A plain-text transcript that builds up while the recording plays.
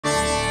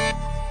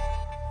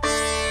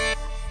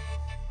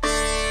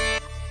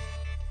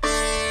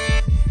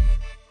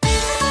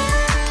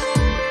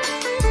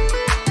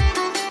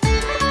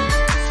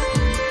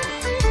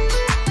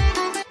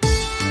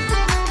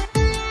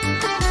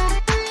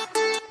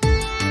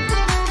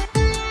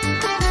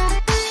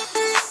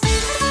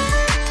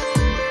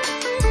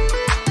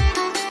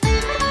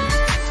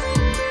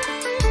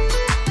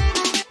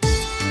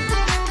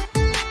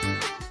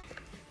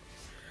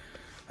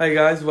Hi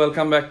guys,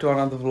 welcome back to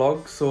another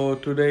vlog. So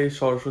today is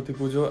Saraswati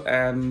Puja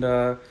and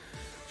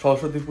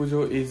Saraswati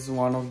Puja is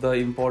one of the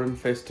important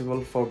festival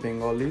for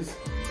Bengalis.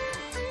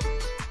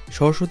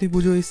 Saraswati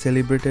Puja is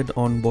celebrated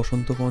on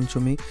Basanta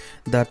Panchami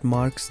that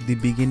marks the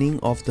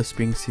beginning of the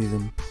spring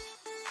season.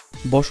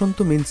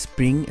 Basanta means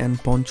spring and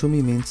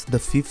Panchami means the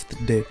fifth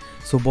day.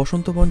 So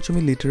Basanta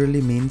Panchami literally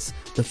means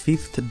the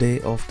fifth day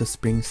of the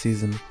spring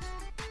season.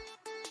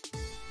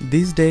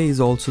 This day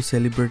is also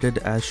celebrated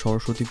as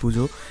Saraswati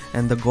Puja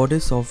and the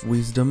goddess of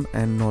wisdom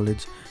and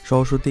knowledge.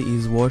 Saraswati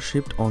is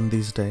worshipped on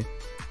this day.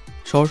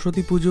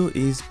 Saraswati Puja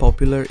is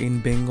popular in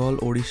Bengal,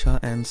 Odisha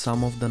and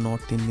some of the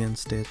North Indian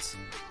states.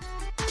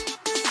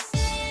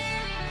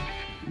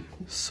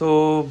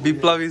 So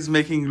Biplav is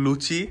making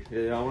luchi.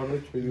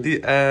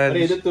 And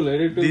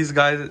these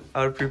guys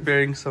are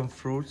preparing some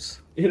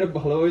fruits.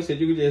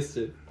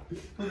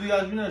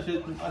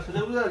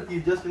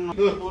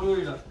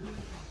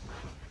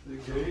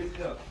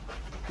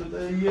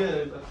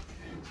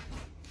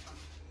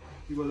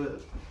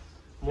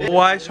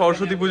 Why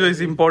Saraswati Puja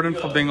is important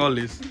for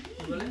Bengalis?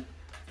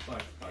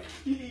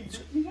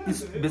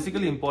 It's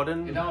basically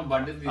important.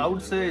 I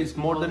would say it's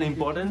more than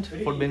important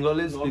for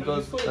Bengalis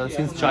because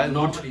since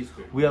childhood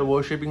we are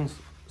worshipping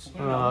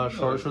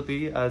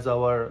Saraswati as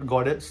our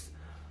goddess.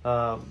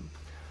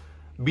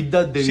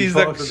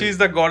 She's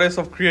the goddess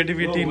of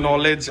creativity,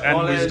 knowledge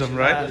and wisdom,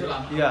 right?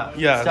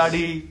 Yeah.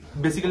 Study,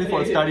 basically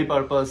for study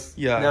purpose.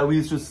 Yeah. We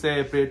used to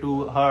pray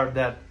to her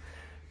that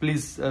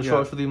please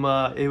Saraswati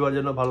Ma ebar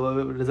jonno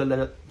bhalobhabe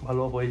result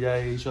bhalo hoye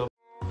jay ei sob.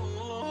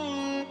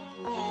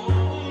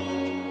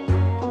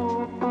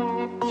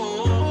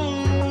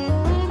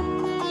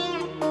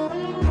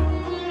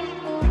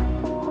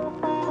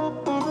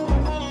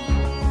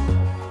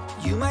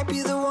 You might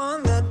be the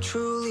one that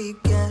truly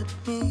get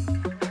me.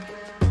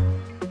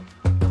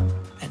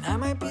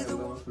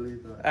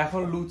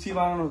 এখন লুচি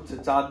বানানো হচ্ছে,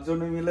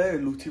 চারজনে মিলে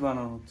লুচি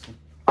বানানো হচ্ছে।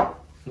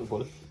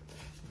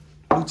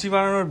 লুচি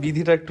বানানোর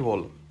বিধিটা একটু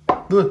বল।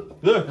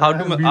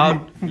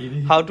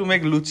 How to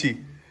make luchi?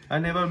 I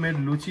never made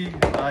luchi.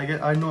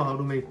 I know how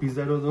to make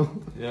pizza dough though.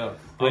 Yeah,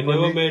 I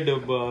never made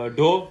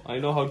dough. I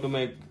know how to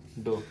make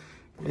dough.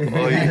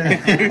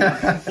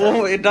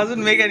 Oh, it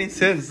doesn't make any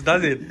sense,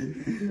 does it?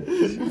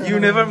 You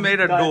never made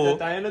a dough.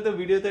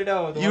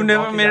 You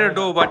never made a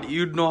dough, but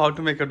you know how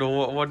to make a dough.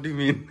 What do you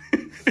mean?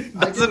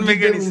 Doesn't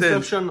make any sense.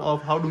 Instruction of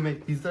how to make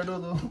pizza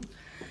dough though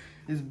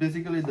is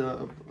basically the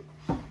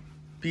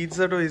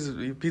pizza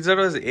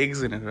dough has eggs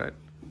in it, right?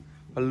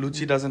 But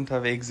luchi doesn't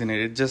have eggs in it.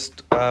 It's just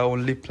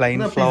only plain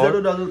flour,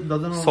 pizza dough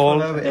doesn't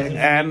salt, have eggs.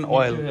 and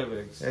oil.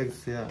 Eggs,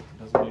 yeah.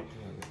 Doesn't need to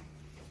have eggs.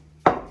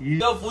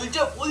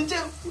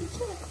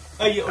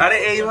 আরে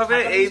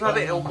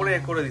এইভাবে উপরে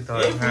করে দিতে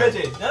হবে।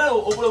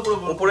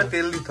 উপরে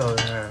তেল দিতে হবে।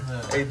 হ্যাঁ,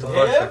 এই তো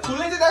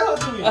ফুলেছে দেখো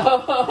তুমি।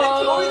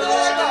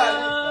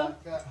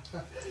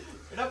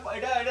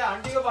 এটা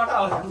আন্টিকে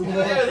পাঠাও।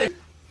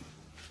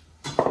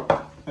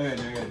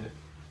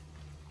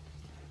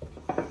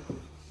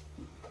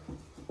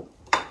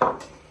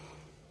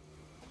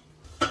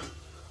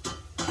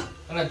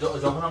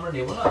 যখন আমরা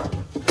নেব না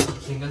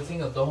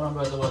সিঙ্গেল তখন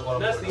আমরা এত বড় করব।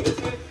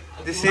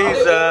 This is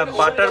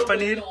butter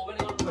paneer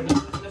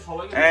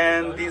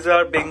and these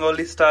are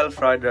Bengali style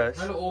fried rice.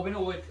 ওভেনে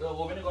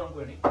গরম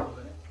করে নি।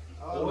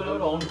 ওভেনে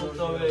অন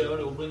করতে হবে, এবার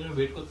উপরে জন্য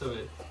ওয়েট করতে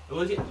হবে।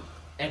 বলছি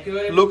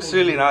একেবারে Looks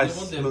really nice.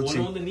 Luchi.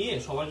 ওর মধ্যে নিয়ে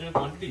সবার জন্য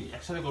কোয়ান্টিটি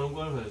একসাথে গরম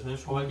করা হয়েছে,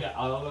 সবাইকে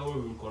আলাদা আলাদা করে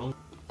গরম।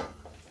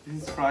 This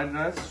is fried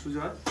rice,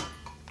 Sujat.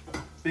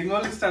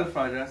 Bengali style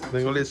fried rice.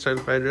 Bengali style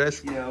fried rice.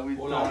 Yeah, with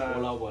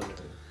pulao বলে।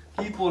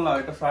 কি পোলাও?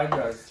 এটা fried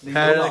rice.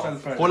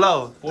 Pulao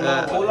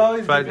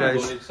is fried different.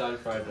 rice.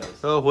 Fried rice.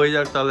 তো হয়ে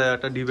যাক তাহলে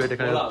একটা ডিবেট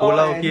এখানে,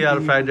 পোলাও কি আর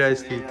ফ্রাইড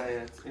রাইস কি?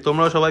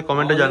 তোমরা সবাই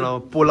কমেন্টে জানাও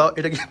পোলাও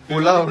এটা কি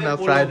পোলাও না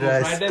ফ্রাইড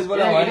রাইস? ফ্রাইড রাইস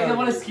বলে হয় না,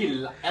 বলে স্কিল।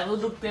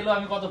 এতটুকু তেল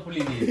আমি কত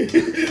ফুলি দিই।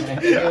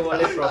 এটাকে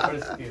বলে প্রপার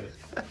স্কিল।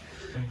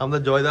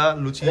 আমাদের জয়দা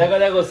লুচি,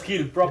 দেখো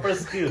স্কিল, প্রপার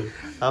স্কিল।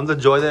 আমাদের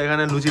জয়দা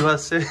এখানে লুচি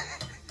ভাজছে।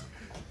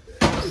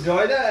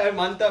 জয়দা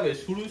মানতে হবে,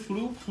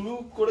 শুরু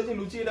করেছে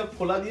লুচি এটা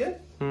ফোলা দিয়ে,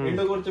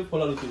 এটা করছে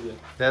ফোলা লুচি দিয়ে।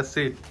 That's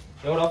it.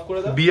 এবার অফ করে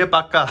দাও। বিয়ে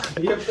পাক্কা।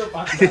 বিয়ে তো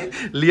পাক্কা।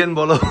 লিয়ান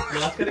বলো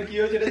মাঝখানে কি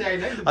হয়েছে এটা জানি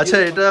না। আচ্ছা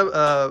এটা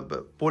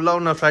পোলাও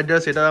না ফ্রাইড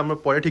রাইস এটা আমরা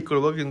পরে ঠিক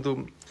করব, কিন্তু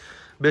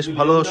বেশ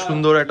ভালো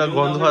সুন্দর একটা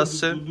গন্ধ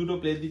আসছে। দুটো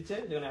প্লেট দিচ্ছে,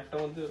 যেখানে একটা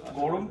মধ্যে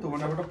গরম তো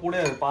মানে ওটা পড়ে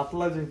যাবে,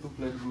 পাতলা যেহেতু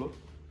প্লেট গুলো।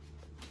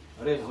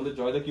 আরে আমাদের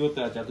জয়দা কি করতে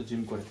আছে এত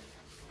জিম করে?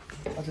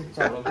 আচ্ছা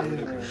চাল।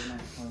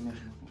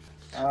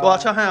 ও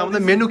আচ্ছা হ্যাঁ,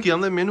 আমাদের মেনু কি?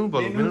 আমাদের মেনু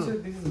বলো। Menu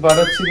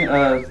butter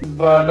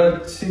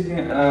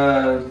chicken.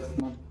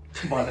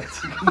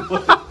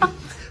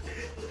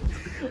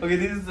 Okay,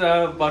 this is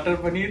butter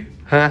paneer.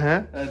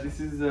 হ্যাঁ This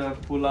is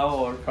pulao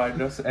or fried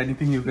rice,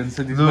 anything you can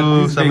say. This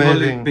Looks is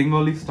amazing.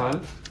 Bengali style.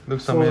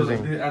 Looks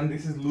amazing. And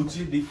this is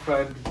luchi, deep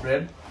fried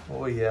bread.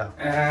 Oh yeah.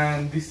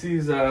 And this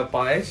is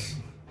paesh.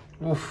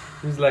 Oof.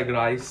 This is like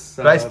rice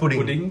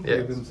pudding. You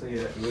Yes. can say,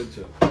 yeah. Good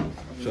job.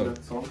 Sure.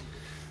 That's all.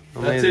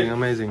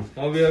 Amazing.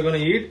 Now we are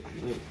gonna eat.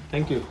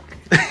 Thank you.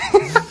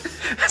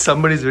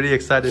 Somebody is very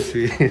excited to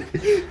eat.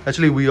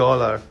 Actually, we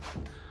all are.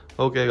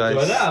 Okay, guys.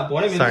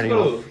 Signing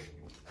off.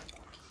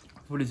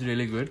 Food is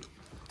really good.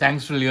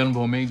 Thanks to Liyan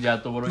Bhowmik.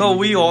 No,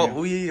 we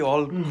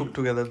all cook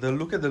together.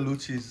 Look at the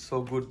luchi, is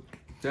so good.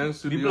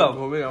 Thanks to Biplav. Liyan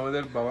Bhowmik,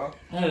 আমাদের বাবা।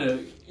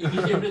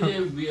 ইনিশিয়েটিভে যে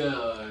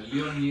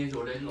Leone নিয়েছে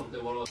ওটাই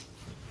সবথেকে বড়।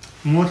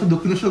 মনে হচ্ছে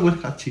দক্ষিণেশ্বর বসে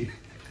খাচ্ছি।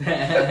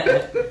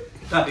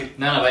 না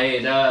না ভাই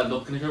এটা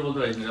দক্ষিণেশ্বর বলতে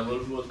পারিস না, এটা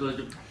বলতে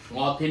হচ্ছে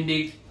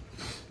অথেন্টিক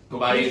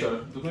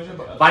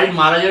বাড়ির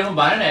মারা যেরকম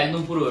বানায় না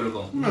একদম পুরো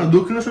এরকম। না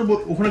দক্ষিণেশ্বর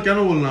ওখানে কেন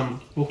বললাম,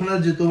 ওখানে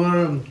যে তোমার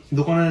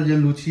দোকানের যে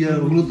লুচি আর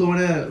ওগুলো তো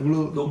মানে ওগুলো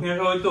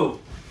দক্ষিণেশ্বর হয়তো।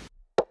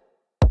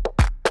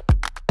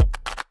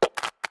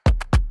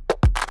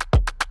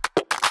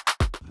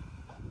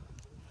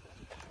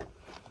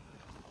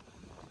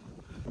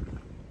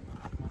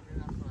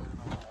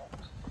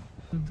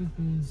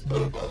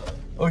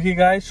 Okay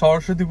guys,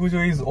 Saraswati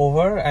Puja is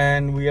over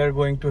and we are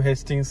going to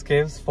Hastings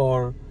Caves for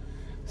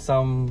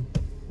some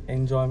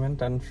enjoyment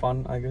and fun,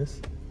 I guess.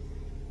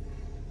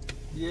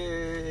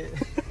 Yay!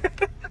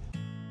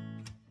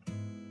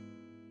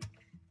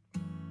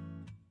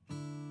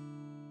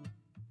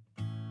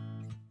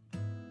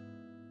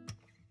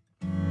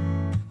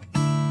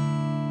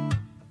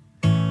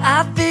 I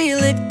feel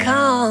it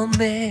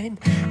coming,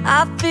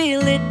 I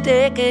feel it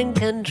taking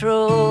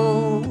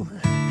control.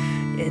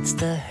 It's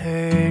the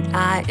hurt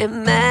I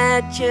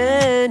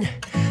imagine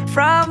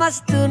from us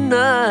to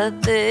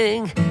nothing.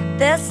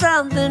 There's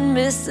something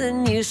missing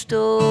you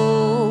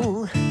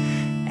stole,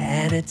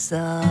 and it's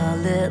a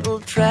little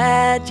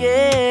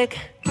tragic.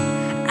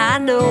 I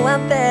know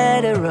I'm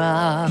better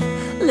off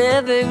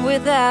living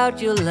without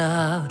your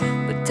love,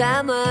 but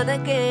time and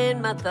again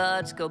my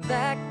thoughts go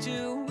back to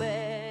when.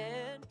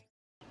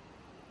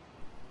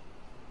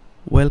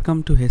 Welcome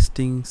to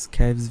Hastings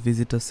Caves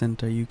Visitor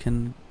Center. You can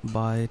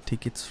buy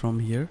tickets from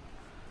here.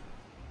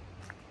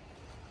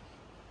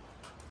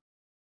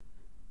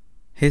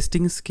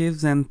 Hastings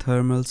Caves and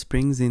Thermal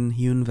Springs in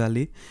Huon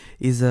Valley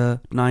is a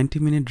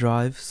 90-minute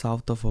drive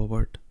south of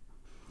Hobart.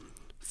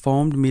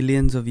 Formed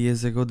millions of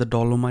years ago, the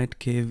Dolomite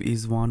Cave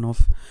is one of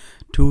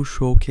 2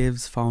 show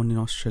caves found in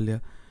Australia.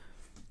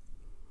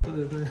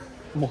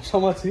 মশা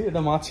মাছি,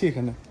 এটা মাছি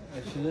এখানে।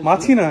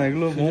 মাছি না,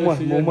 এগুলো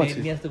মৌমাছি।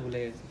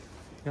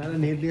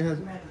 Net নিয়ে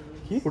আসে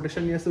কি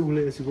প্রোটেকশন নিয়ে আসতে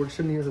ভুলে গেছি,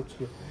 প্রোটেকশন নিয়ে আসতে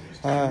ছিল।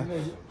 হ্যাঁ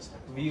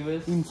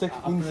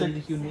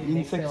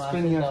ইনসেক্ট স্প্রে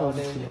নিয়ে আসা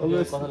হচ্ছিল।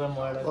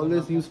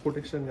 Always use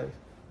protection guys.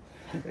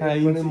 হ্যাঁ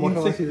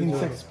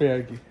ইনসেক্ট স্প্রে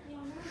আর কি।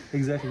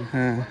 এক্স্যাক্টলি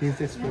হ্যাঁ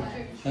insect spray.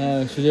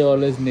 Sujoy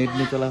always net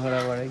নিয়ে চলাফেরা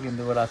করে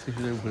কিন্তু আজকে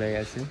সুজয় ভুলে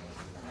গেছে।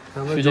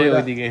 সুজয়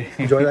ওইদিকে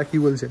জয়দা কি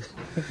বলছে?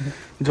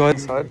 জয়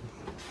sir.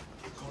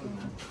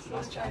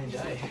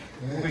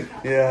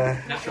 Yeah.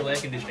 Natural air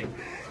conditioning.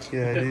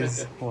 Yeah, it is.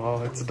 Wow,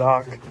 it's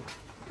dark.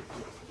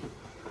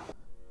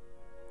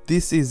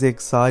 This is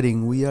exciting.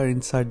 We are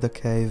inside the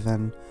cave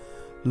and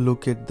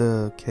look at the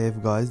cave,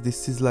 guys. This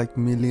is like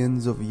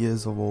millions of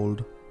years of old.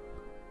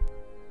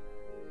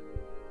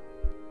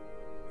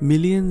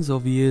 Millions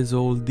of years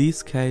old, these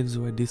caves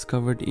were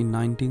discovered in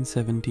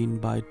 1917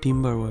 by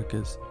timber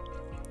workers.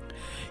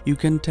 You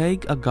can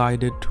take a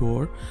guided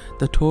tour.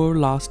 The tour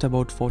lasts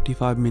about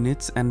 45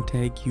 minutes and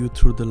take you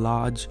through the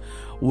large,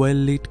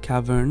 well-lit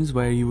caverns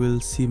where you will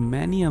see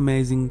many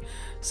amazing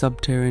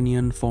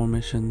subterranean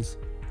formations.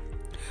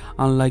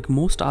 Unlike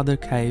most other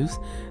caves,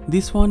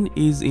 this one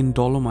is in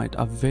dolomite,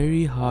 a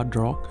very hard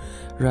rock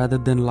rather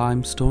than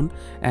limestone,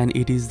 and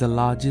it is the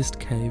largest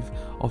cave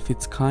of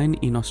its kind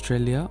in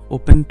Australia,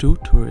 open to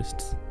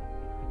tourists.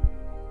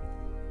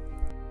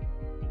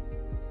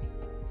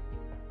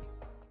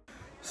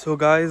 So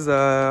guys,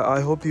 I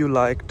hope you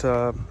liked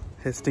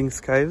Hastings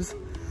Caves.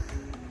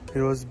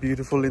 It was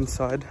beautiful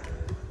inside.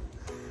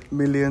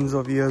 Millions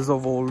of years of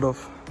old of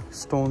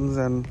stones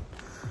and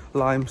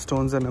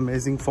limestones and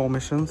amazing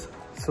formations.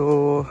 So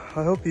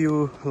I hope you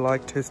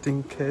liked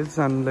Hastings Caves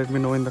and let me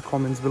know in the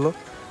comments below.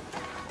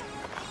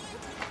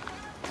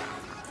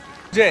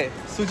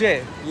 Sujay,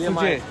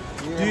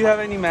 do you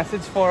have any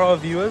message for our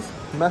viewers?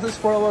 Message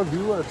for our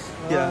viewers.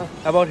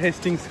 Yeah, about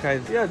Hastings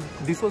Caves. Yeah,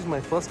 this was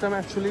my first time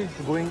actually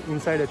going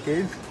inside a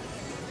cave.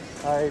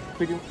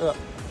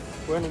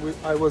 When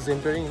I was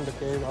entering in the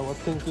cave, I was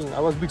thinking,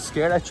 I was a bit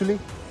scared actually,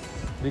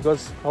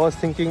 because I was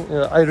thinking,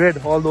 I read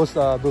all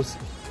those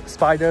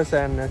spiders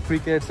and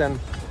crickets and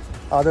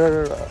other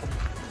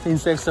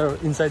insects are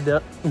inside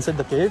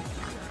the cave.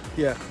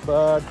 Yeah,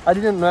 but I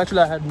didn't know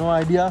actually. I had no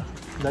idea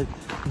like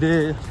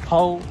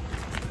how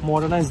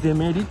modernized they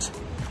made it.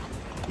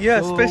 Yeah,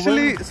 so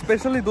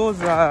especially those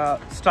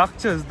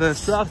structures, the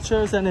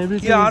structures and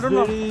everything. Yeah, I don't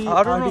know,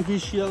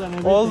 artificial and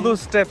everything. All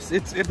those steps.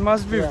 It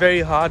must be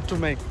very hard to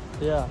make.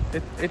 Yeah.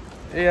 It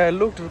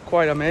looked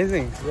quite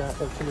amazing.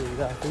 Yeah, actually,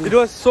 yeah. It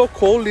was so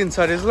cold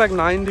inside. It's like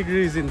 9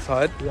 degrees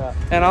inside.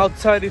 Yeah. And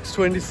outside it's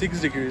 26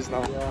 degrees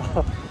now.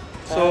 Yeah.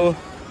 So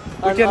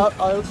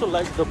I also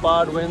like the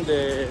part when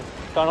they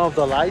turn off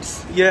the lights.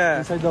 Yeah.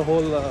 Inside the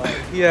whole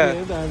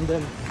cave, and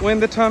then when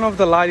they turn off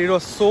the light, it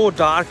was so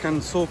dark and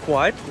so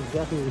quiet.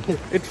 Exactly.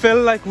 It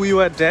felt like we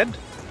were dead.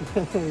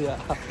 Yeah.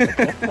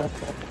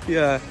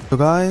 Yeah. So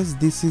guys,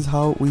 this is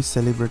how we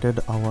celebrated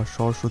our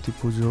Saraswati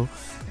Puja,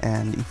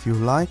 and if you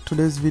like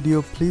today's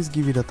video, please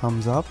give it a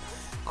thumbs up,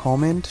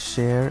 comment,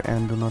 share,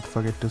 and do not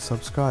forget to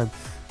subscribe.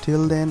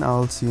 Till then,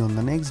 I'll see you on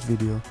the next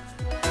video.